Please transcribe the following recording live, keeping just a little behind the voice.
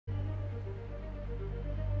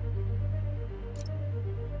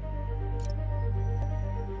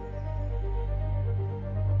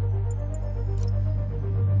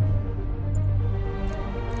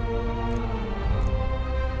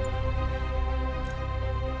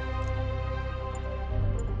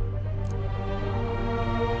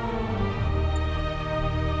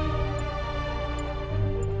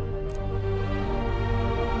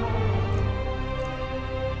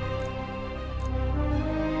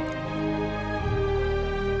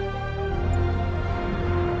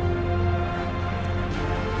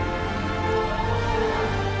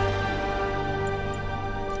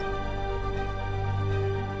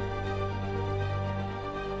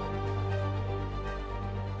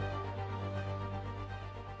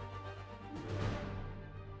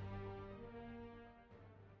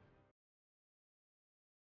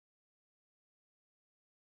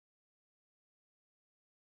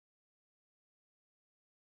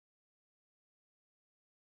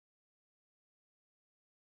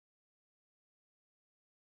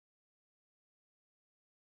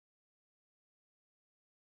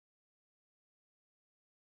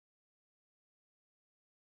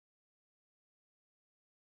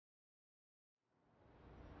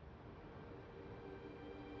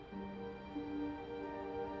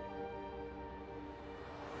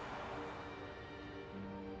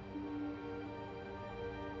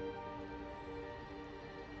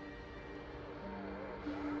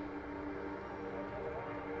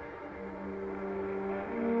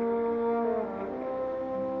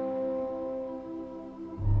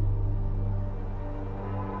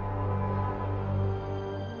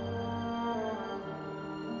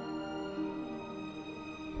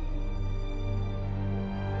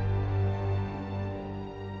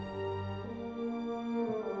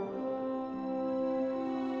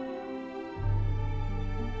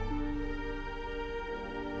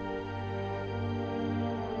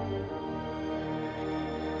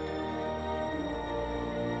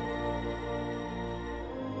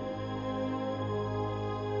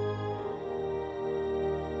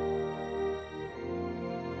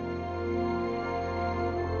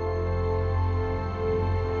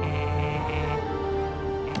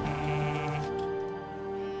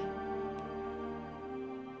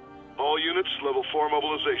level 4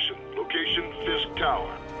 mobilization. Location, Fisk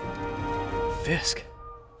Tower. Fisk?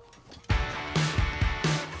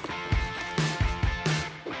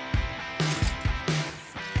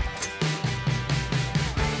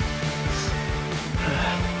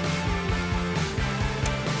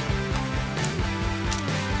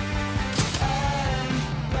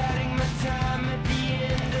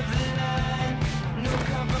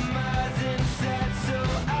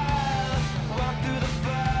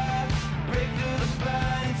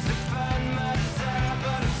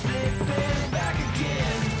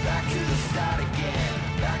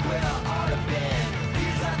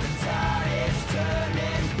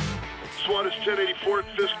 SWAT is 1084 at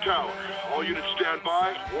Fisk Tower. All units stand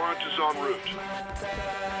by. Warrant is en route.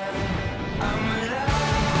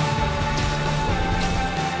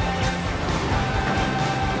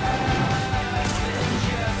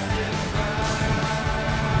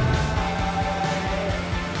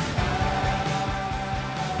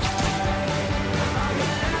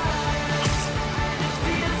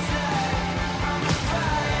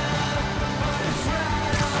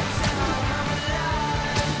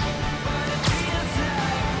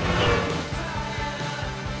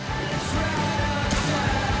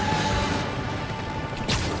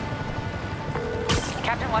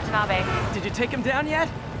 Captain Watanabe. Did you take him down yet?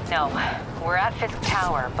 No. We're at Fisk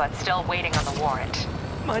Tower, but still waiting on the warrant.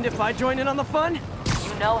 Mind if I join in on the fun?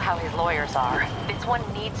 You know how his lawyers are. This one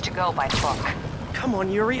needs to go by the book. Come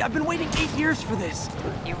on, Yuri. I've been waiting 8 years for this.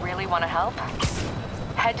 You really want to help?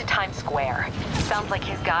 Head to Times Square. Sounds like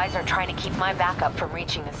his guys are trying to keep my backup from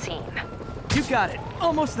reaching the scene. You got it.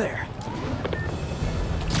 Almost there.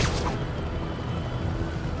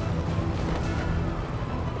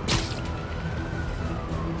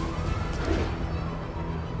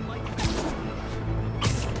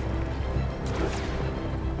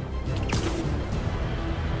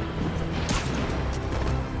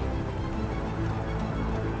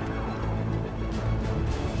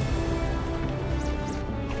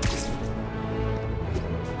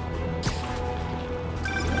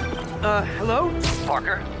 Hello?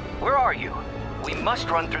 Parker, where are you? We must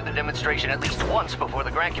run through the demonstration at least once before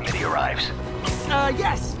the grant committee arrives.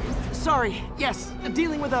 Yes. Sorry. Yes.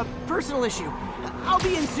 Dealing with a personal issue. I'll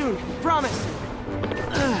be in soon. Promise.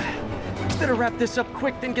 Better wrap this up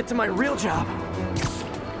quick than get to my real job.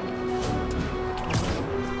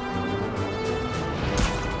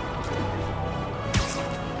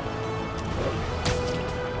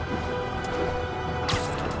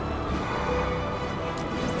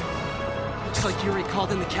 Looks like Yuri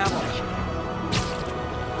called in the cavalry.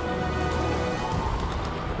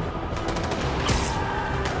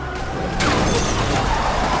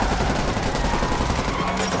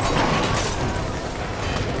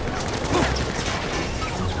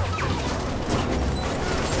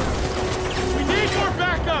 We need more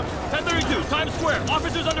backup! 1032, Times Square.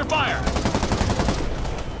 Officers under fire.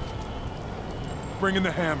 Bring in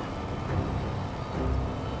the hammer.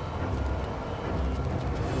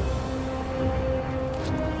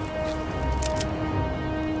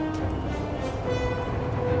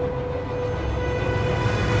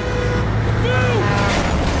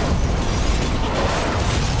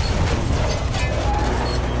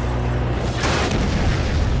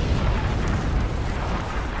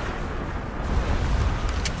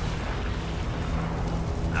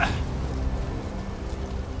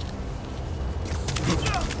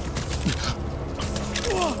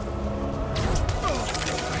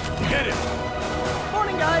 Get it!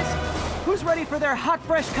 Morning, guys! Who's ready for their hot,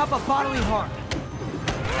 fresh cup of bodily harm?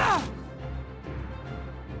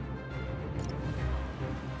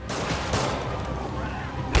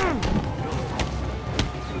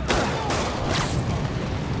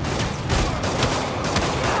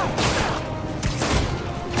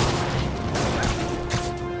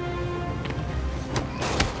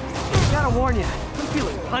 Gotta warn you, I'm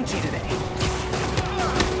feeling punchy today.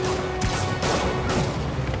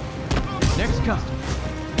 Next customer.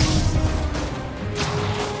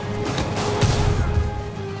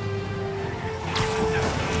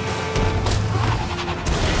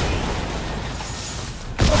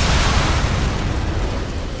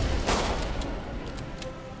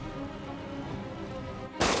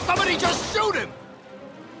 Somebody just shoot him!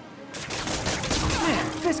 Man,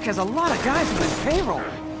 Fisk has a lot of guys on his payroll.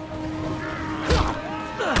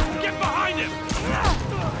 Get behind him!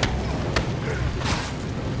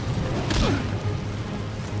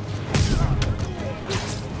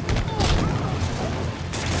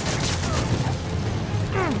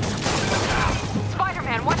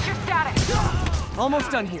 Spider-Man, what's your status?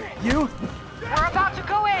 Almost done here. You? We're about to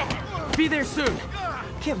go in! Be there soon.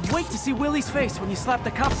 Can't wait to see Willie's face when you slap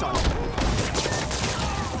the cuffs on him.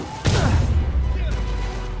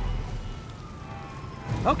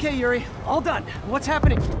 Okay, Yuri. All done. What's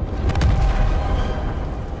happening?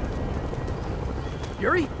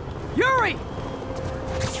 Yuri? Yuri!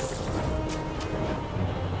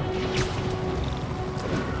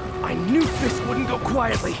 I knew Fisk wouldn't go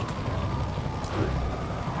quietly.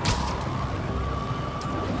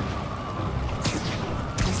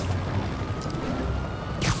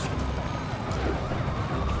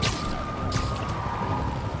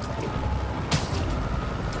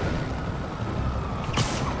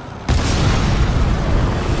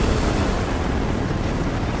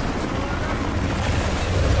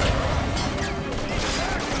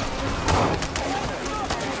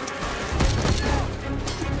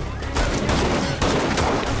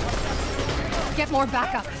 More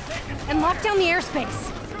backup. And lock down the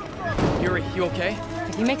airspace. Yuri, you okay?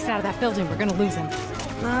 If he makes it out of that building, we're gonna lose him.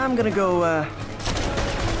 I'm gonna go,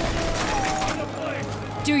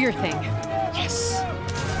 Do your thing. Yes!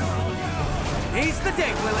 He's the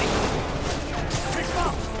day, Willie!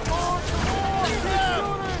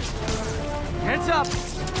 Heads up!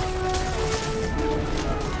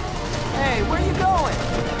 Hey, where you going?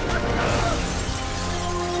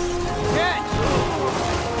 Catch!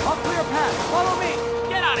 I'll clear a path. Follow me!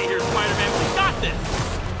 Get out of here, Spider-Man. We got this!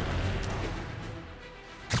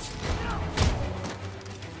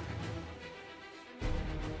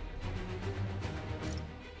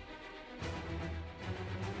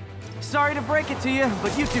 Sorry to break it to you,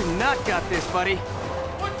 but you do not got this, buddy.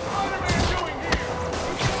 What's Spider-Man doing here?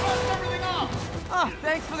 He fucked everything up! Oh,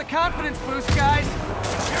 thanks for the confidence boost, guys.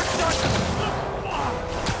 You're done!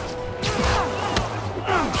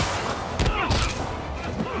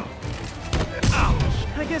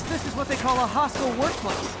 I guess this is what they call a hostile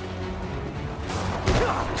workplace.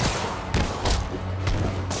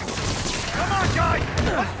 Come on, guys!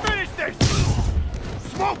 Let's finish this!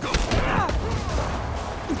 Smoke him!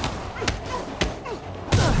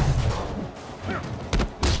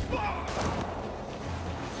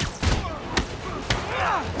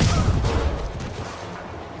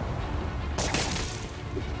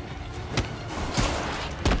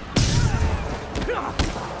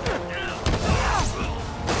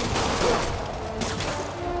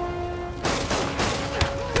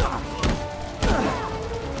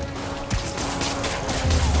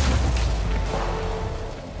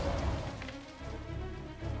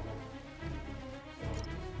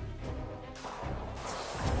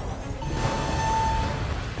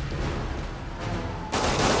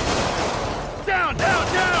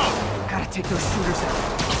 Gotta take those shooters out.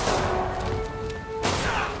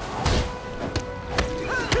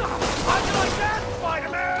 How'd you like that,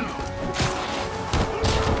 Spider-Man?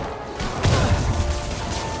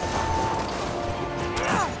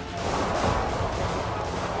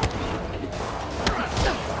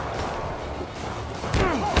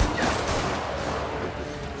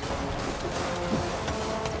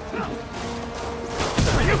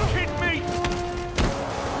 Are you kidding me?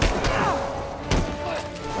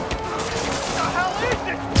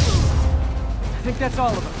 I think that's all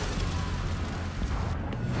of them.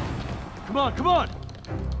 Come on, come on!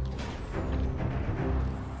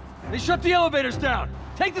 They shut the elevators down!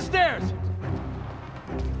 Take the stairs!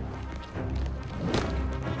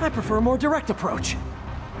 I prefer a more direct approach.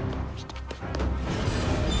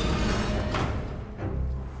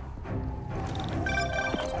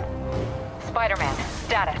 Spider-Man,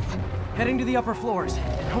 status. Heading to the upper floors,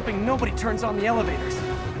 and hoping nobody turns on the elevators.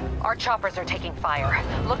 Our choppers are taking fire.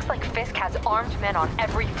 Looks like Fisk has armed men on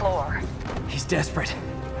every floor. He's desperate.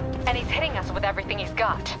 And he's hitting us with everything he's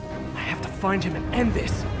got. I have to find him and end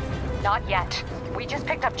this. Not yet. We just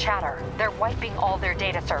picked up chatter. They're wiping all their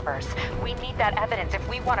data servers. We need that evidence if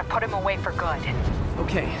we want to put him away for good.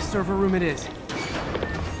 Okay, server room it is.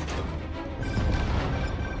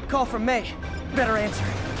 Call from May. Better answer.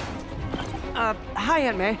 Hi,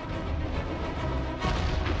 Aunt May.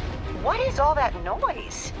 What is all that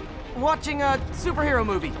noise? Watching a superhero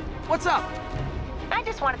movie. What's up? I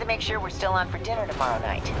just wanted to make sure we're still on for dinner tomorrow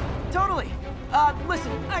night. Totally. Listen,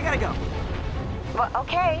 I gotta go. Well,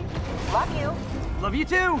 okay. Love you. Love you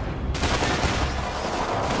too.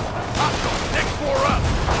 Next floor up!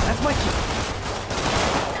 That's my cue.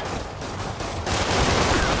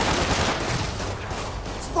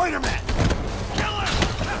 Spider-Man! Kill him!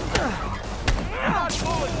 Not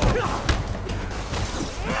bullet!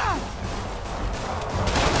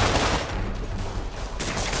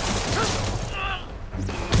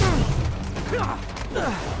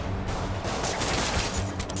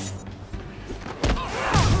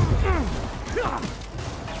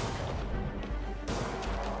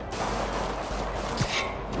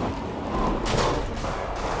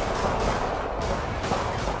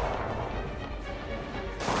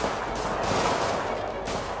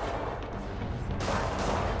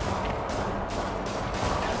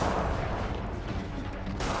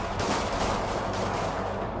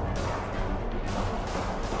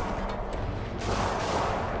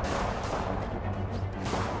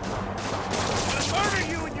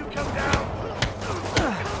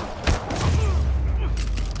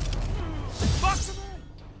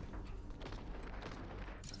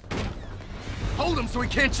 so he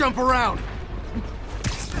can't jump around.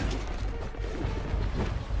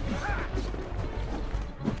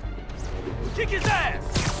 Kick his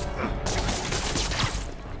ass!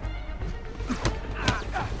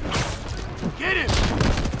 Get him!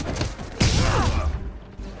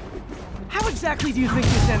 How exactly do you think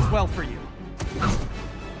this ends well for you?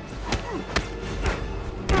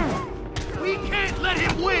 We can't let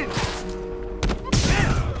him win!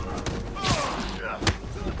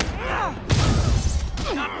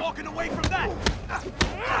 Not walking away from that!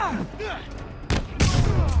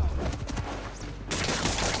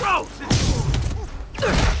 Gross!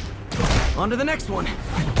 On to the next one.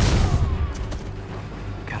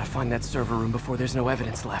 Gotta find that server room before there's no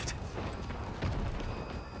evidence left.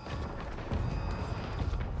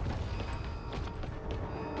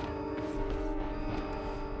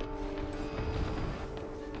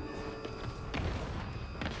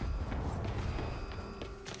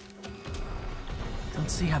 Don't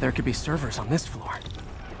see how there could be servers on this floor.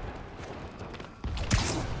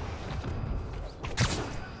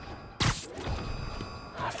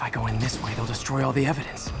 If I go in this way, they'll destroy all the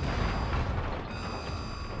evidence.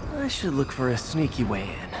 I should look for a sneaky way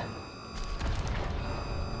in.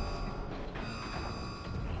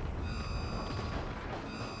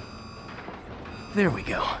 There we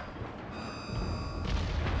go.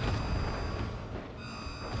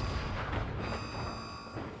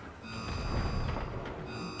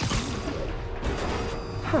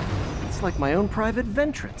 Huh. It's like my own private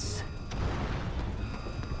ventrance.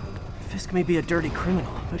 Fisk may be a dirty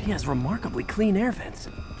criminal, but he has remarkably clean air vents.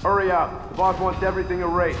 Hurry up. The boss wants everything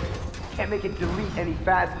erased. Can't make it delete any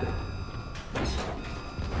faster.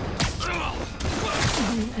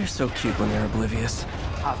 They're so cute when they're oblivious.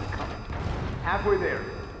 How's it coming? Halfway there.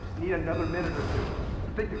 Need another minute or two.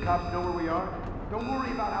 Think the cops know where we are? Don't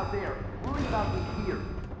worry about out there. Worry about me here.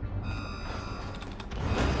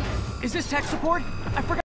 Is this tech support? I forgot.